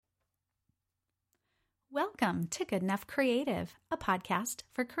Welcome to Good Enough Creative, a podcast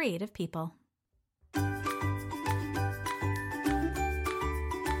for creative people.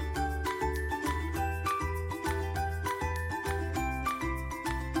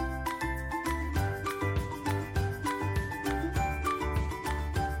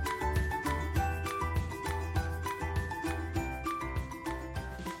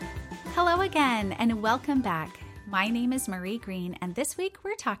 Hello again, and welcome back. My name is Marie Green, and this week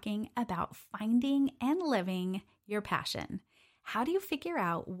we're talking about finding and living your passion. How do you figure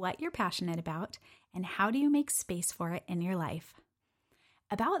out what you're passionate about, and how do you make space for it in your life?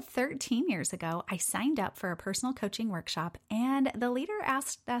 About 13 years ago, I signed up for a personal coaching workshop, and the leader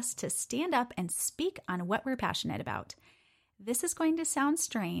asked us to stand up and speak on what we're passionate about. This is going to sound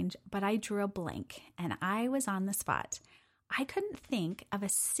strange, but I drew a blank, and I was on the spot. I couldn't think of a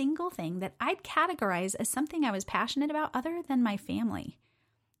single thing that I'd categorize as something I was passionate about other than my family.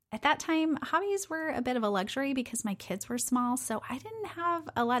 At that time, hobbies were a bit of a luxury because my kids were small, so I didn't have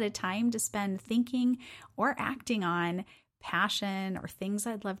a lot of time to spend thinking or acting on passion or things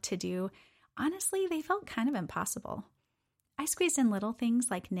I'd love to do. Honestly, they felt kind of impossible. I squeezed in little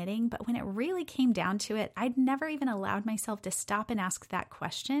things like knitting, but when it really came down to it, I'd never even allowed myself to stop and ask that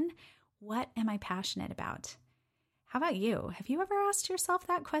question, what am I passionate about? How about you? Have you ever asked yourself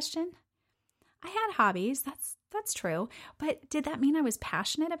that question? I had hobbies, that's true, but did that mean I was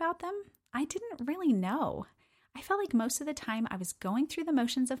passionate about them? I didn't really know. I felt like most of the time I was going through the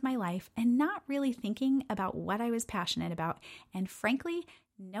motions of my life and not really thinking about what I was passionate about, and frankly,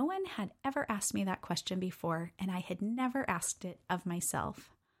 no one had ever asked me that question before, and I had never asked it of myself.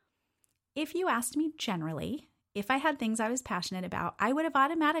 If you asked me generally, if I had things I was passionate about, I would have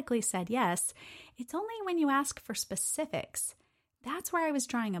automatically said yes. It's only when you ask for specifics, that's where I was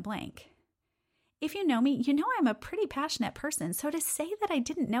drawing a blank. If you know me, you know I'm a pretty passionate person, so to say that I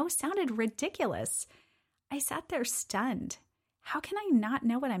didn't know sounded ridiculous. I sat there stunned. How can I not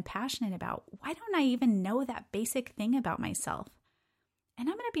know what I'm passionate about? Why don't I even know that basic thing about myself? And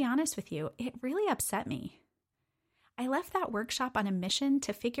I'm going to be honest with you, it really upset me. I left that workshop on a mission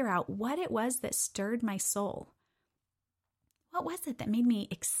to figure out what it was that stirred my soul. What was it that made me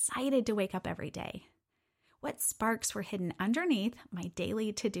excited to wake up every day? What sparks were hidden underneath my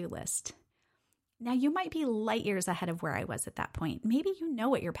daily to-do list? Now, you might be light years ahead of where I was at that point. Maybe you know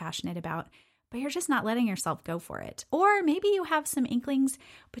what you're passionate about, but you're just not letting yourself go for it. Or maybe you have some inklings,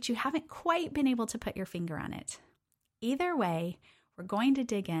 but you haven't quite been able to put your finger on it. Either way, we're going to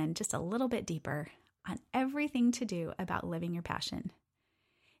dig in just a little bit deeper on everything to do about living your passion.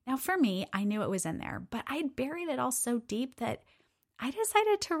 Now, for me, I knew it was in there, but I'd buried it all so deep that I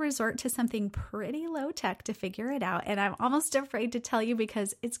decided to resort to something pretty low tech to figure it out. And I'm almost afraid to tell you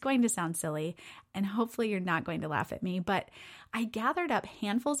because it's going to sound silly, and hopefully you're not going to laugh at me. But I gathered up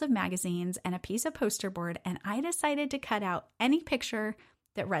handfuls of magazines and a piece of poster board, and I decided to cut out any picture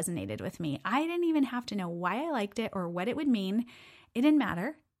that resonated with me. I didn't even have to know why I liked it or what it would mean. It didn't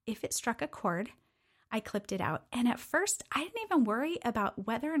matter. If it struck a chord, I clipped it out. And at first, I didn't even worry about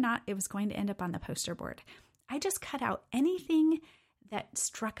whether or not it was going to end up on the poster board. I just cut out anything that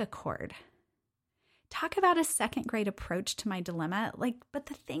struck a chord. Talk about a second grade approach to my dilemma. But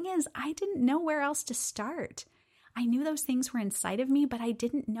the thing is, I didn't know where else to start. I knew those things were inside of me, but I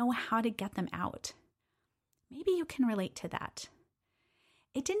didn't know how to get them out. Maybe you can relate to that.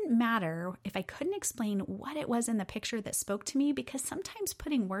 It didn't matter if I couldn't explain what it was in the picture that spoke to me, because sometimes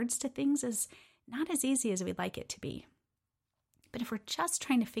putting words to things is not as easy as we'd like it to be. But if we're just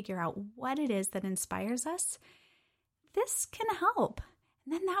trying to figure out what it is that inspires us, this can help.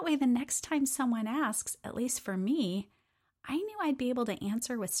 And then that way, the next time someone asks, at least for me, I knew I'd be able to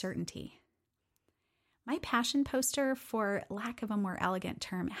answer with certainty. My passion poster, for lack of a more elegant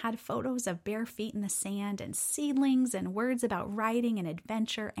term, had photos of bare feet in the sand and seedlings and words about riding and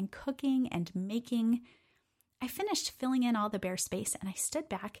adventure and cooking and making. I finished filling in all the bare space, and I stood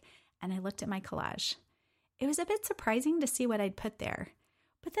back and I looked at my collage. It was a bit surprising to see what I'd put there,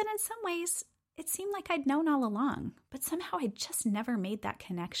 but then in some ways, it seemed like I'd known all along, but somehow I just never made that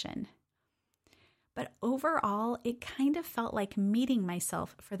connection. But overall, it kind of felt like meeting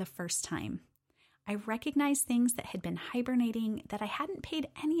myself for the first time. I recognized things that had been hibernating that I hadn't paid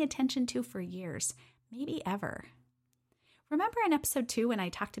any attention to for years, maybe ever. Remember in episode 2 when I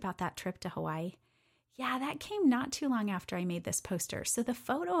talked about that trip to Hawaii? Yeah, that came not too long after I made this poster, so the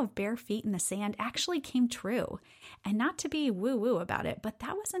photo of bare feet in the sand actually came true. And not to be woo-woo about it, but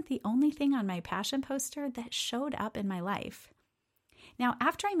that wasn't the only thing on my passion poster that showed up in my life. Now,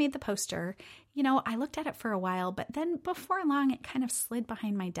 after I made the poster, I looked at it for a while, but then before long, it kind of slid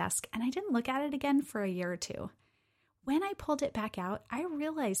behind my desk, and I didn't look at it again for a year or two. when I pulled it back out, I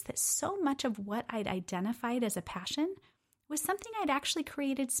realized that so much of what I'd identified as a passion was something I'd actually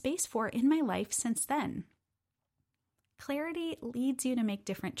created space for in my life since then. Clarity leads you to make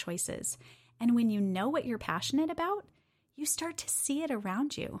different choices, and when you know what you're passionate about, you start to see it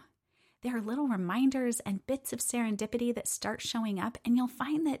around you. There are little reminders and bits of serendipity that start showing up, and you'll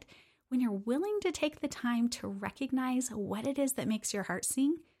find that when you're willing to take the time to recognize what it is that makes your heart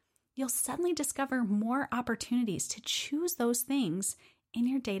sing, you'll suddenly discover more opportunities to choose those things in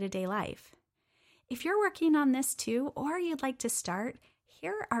your day-to-day life. If you're working on this too, or you'd like to start,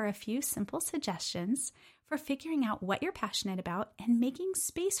 here are a few simple suggestions for figuring out what you're passionate about and making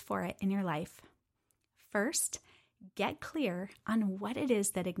space for it in your life. First, get clear on what it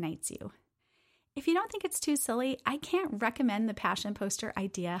is that ignites you. If you don't think it's too silly, I can't recommend the passion poster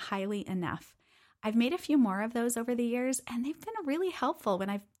idea highly enough. I've made a few more of those over the years, and they've been really helpful when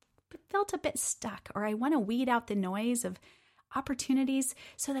I've felt a bit stuck or I want to weed out the noise of opportunities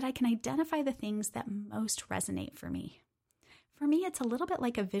so that I can identify the things that most resonate for me. For me, it's a little bit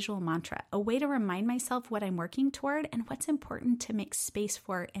like a visual mantra, a way to remind myself what I'm working toward and what's important to make space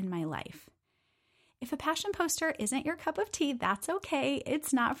for in my life. If a passion poster isn't your cup of tea, that's okay.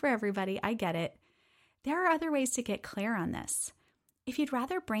 It's not for everybody. I get it. There are other ways to get clear on this. If you'd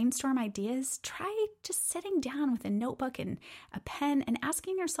rather brainstorm ideas, try just sitting down with a notebook and a pen and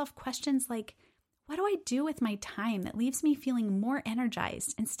asking yourself questions like, what do I do with my time that leaves me feeling more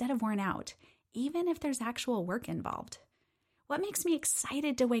energized instead of worn out, even if there's actual work involved? What makes me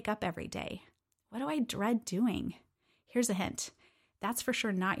excited to wake up every day? What do I dread doing? Here's a hint. That's for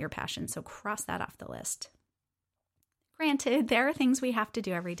sure not your passion, so cross that off the list. Granted, there are things we have to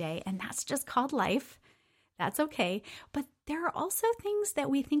do every day, and that's just called life. That's okay, but there are also things that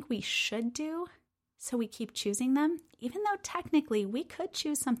we think we should do, so we keep choosing them, even though technically we could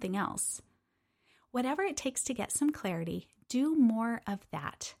choose something else. Whatever it takes to get some clarity, do more of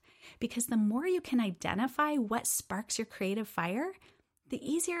that. Because the more you can identify what sparks your creative fire, the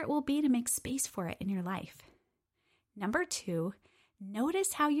easier it will be to make space for it in your life. Number 2,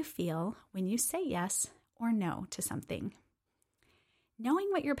 notice how you feel when you say yes or no to something. Knowing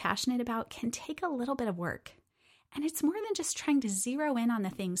what you're passionate about can take a little bit of work. And it's more than just trying to zero in on the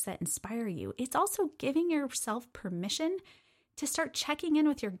things that inspire you. It's also giving yourself permission to start checking in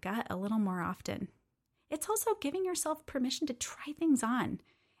with your gut a little more often. It's also giving yourself permission to try things on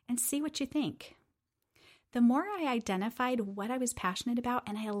and see what you think. The more I identified what I was passionate about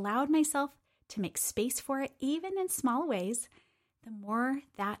and I allowed myself to make space for it, even in small ways, the more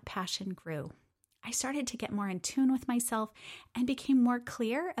that passion grew. I started to get more in tune with myself and became more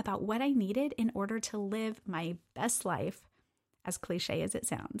clear about what I needed in order to live my best life, as cliche as it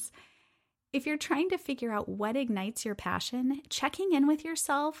sounds. If you're trying to figure out what ignites your passion, checking in with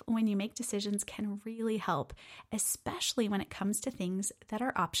yourself when you make decisions can really help, especially when it comes to things that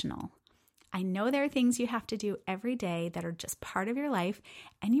are optional. I know there are things you have to do every day that are just part of your life,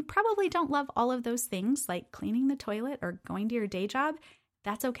 and you probably don't love all of those things like cleaning the toilet or going to your day job.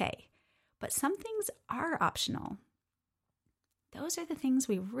 That's okay. But some things are optional. Those are the things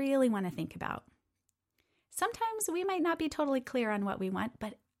we really want to think about. Sometimes we might not be totally clear on what we want,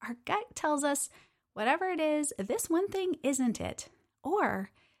 but our gut tells us, whatever it is, this one thing isn't it,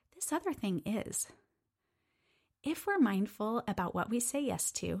 or this other thing is. If we're mindful about what we say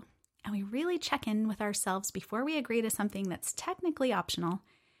yes to, and we really check in with ourselves before we agree to something that's technically optional,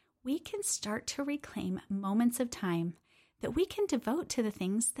 we can start to reclaim moments of time that we can devote to the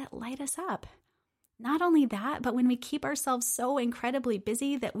things that light us up. Not only that, but when we keep ourselves so incredibly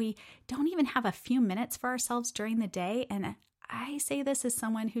busy that we don't even have a few minutes for ourselves during the day, and I say this as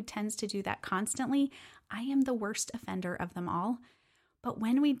someone who tends to do that constantly, I am the worst offender of them all. But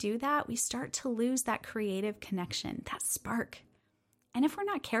when we do that, we start to lose that creative connection, that spark. And if we're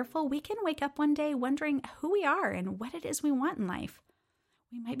not careful, we can wake up one day wondering who we are and what it is we want in life.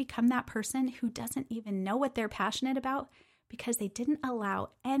 We might become that person who doesn't even know what they're passionate about because they didn't allow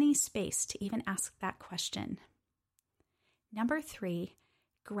any space to even ask that question. Number 3,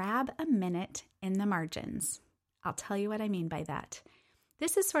 grab a minute in the margins. I'll tell you what I mean by that.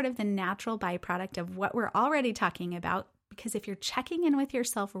 This is sort of the natural byproduct of what we're already talking about, because if you're checking in with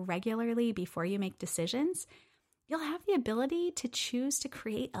yourself regularly before you make decisions, you'll have the ability to choose to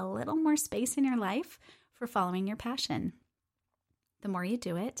create a little more space in your life for following your passion. The more you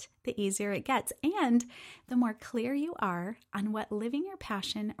do it, the easier it gets, and the more clear you are on what living your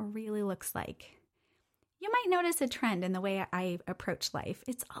passion really looks like. You might notice a trend in the way I approach life.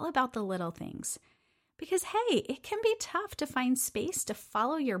 It's all about the little things. Because, hey, it can be tough to find space to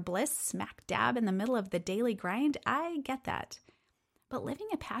follow your bliss smack dab in the middle of the daily grind. I get that. But living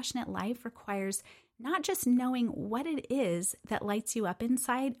a passionate life requires not just knowing what it is that lights you up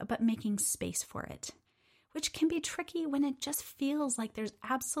inside, but making space for it, which can be tricky when it just feels like there's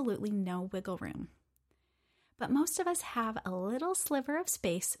absolutely no wiggle room. But most of us have a little sliver of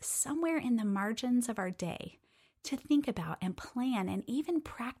space somewhere in the margins of our day to think about and plan and even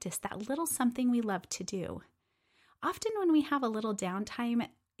practice that little something we love to do. Often when we have a little downtime,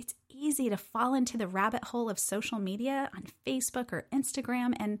 it's easy to fall into the rabbit hole of social media on Facebook or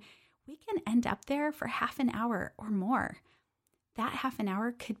Instagram, and we can end up there for half an hour or more. That half an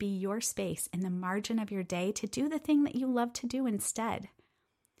hour could be your space in the margin of your day to do the thing that you love to do instead.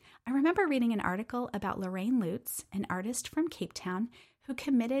 I remember reading an article about Lorraine Lutz, an artist from Cape Town, who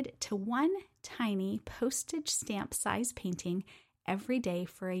committed to one tiny postage stamp size painting every day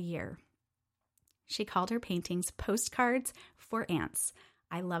for a year. She called her paintings Postcards for Ants.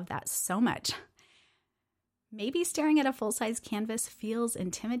 I love that so much. Maybe staring at a full-size canvas feels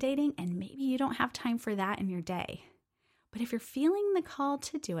intimidating, and maybe you don't have time for that in your day. But if you're feeling the call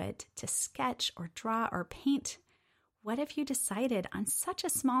to do it, to sketch or draw or paint, what if you decided on such a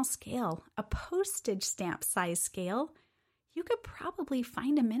small scale, a postage stamp size scale, you could probably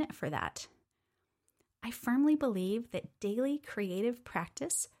find a minute for that. I firmly believe that daily creative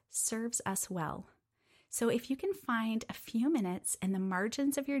practice serves us well. So if you can find a few minutes in the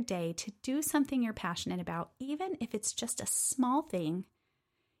margins of your day to do something you're passionate about, even if it's just a small thing,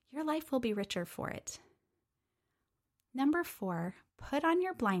 your life will be richer for it. Number 4, put on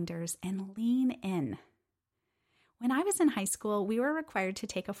your blinders and lean in. When I was in high school, we were required to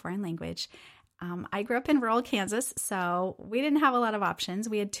take a foreign language. I grew up in rural Kansas, so we didn't have a lot of options.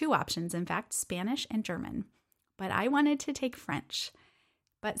 We had 2 options, in fact, Spanish and German. But I wanted to take French.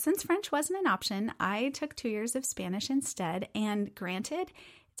 But since French wasn't an option, I took 2 years of Spanish instead. And granted,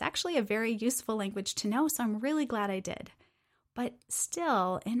 it's actually a very useful language to know, so I'm really glad I did. But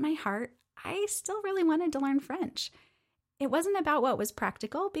still, in my heart, I still really wanted to learn French. It wasn't about what was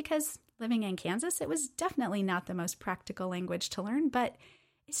practical, because living in Kansas, it was definitely not the most practical language to learn, but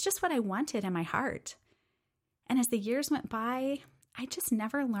it's just what I wanted in my heart. And as the years went by, I just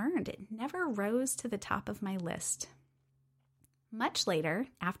never learned. It never rose to the top of my list. Much later,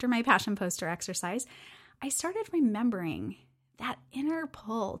 after my passion poster exercise, I started remembering that inner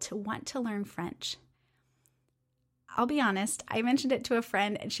pull to want to learn French. I'll be honest, I mentioned it to a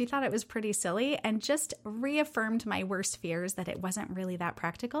friend and she thought it was pretty silly and just reaffirmed my worst fears that it wasn't really that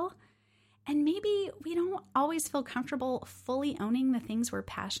practical. And maybe we don't always feel comfortable fully owning the things we're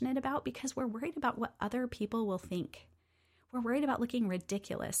passionate about because we're worried about what other people will think. We're worried about looking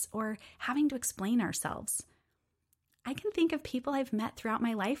ridiculous or having to explain ourselves. I can think of people I've met throughout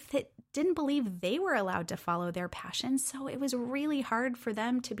my life that didn't believe they were allowed to follow their passion, so it was really hard for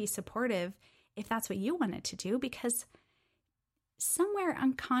them to be supportive if that's what you wanted to do, because somewhere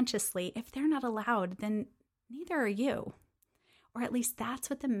unconsciously, if they're not allowed, then neither are you. Or at least that's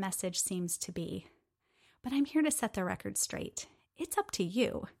what the message seems to be. But I'm here to set the record straight. It's up to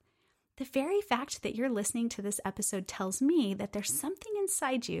you. The very fact that you're listening to this episode tells me that there's something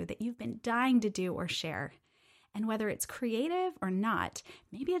inside you that you've been dying to do or share. And whether it's creative or not,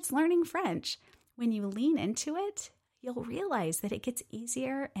 maybe it's learning French. When you lean into it, you'll realize that it gets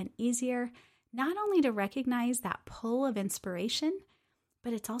easier and easier, not only to recognize that pull of inspiration,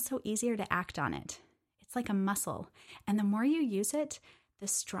 but it's also easier to act on it. It's like a muscle, and the more you use it, the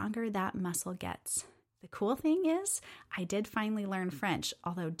stronger that muscle gets. The cool thing is, I did finally learn French,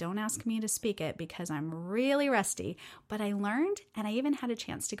 although don't ask me to speak it because I'm really rusty, but I learned, and I even had a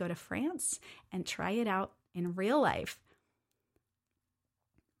chance to go to France and try it out in real life.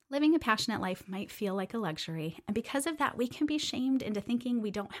 Living a passionate life might feel like a luxury, and because of that, we can be shamed into thinking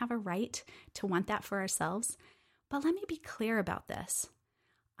we don't have a right to want that for ourselves. But let me be clear about this.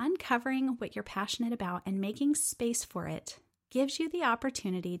 Uncovering what you're passionate about and making space for it gives you the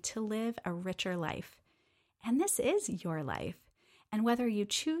opportunity to live a richer life. And this is your life. And whether you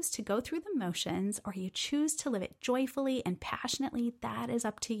choose to go through the motions or you choose to live it joyfully and passionately, that is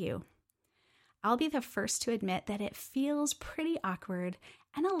up to you. I'll be the first to admit that it feels pretty awkward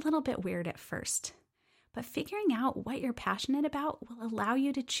and a little bit weird at first. But figuring out what you're passionate about will allow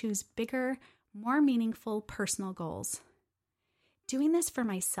you to choose bigger, more meaningful personal goals. Doing this for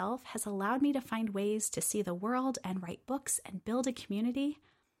myself has allowed me to find ways to see the world and write books and build a community.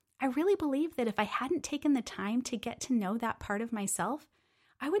 I really believe that if I hadn't taken the time to get to know that part of myself,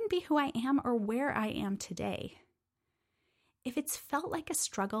 I wouldn't be who I am or where I am today. If it's felt like a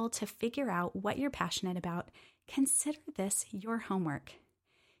struggle to figure out what you're passionate about, consider this your homework.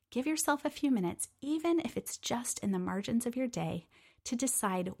 Give yourself a few minutes, even if it's just in the margins of your day, to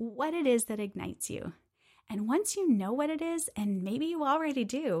decide what it is that ignites you. And once you know what it is, and maybe you already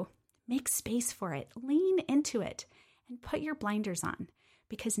do, Make space for it, lean into it, and put your blinders on,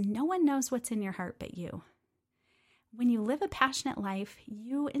 because no one knows what's in your heart but you. When you live a passionate life,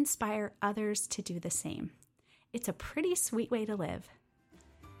 you inspire others to do the same. It's a pretty sweet way to live.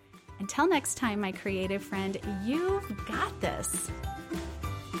 Until next time, my creative friend, you've got this.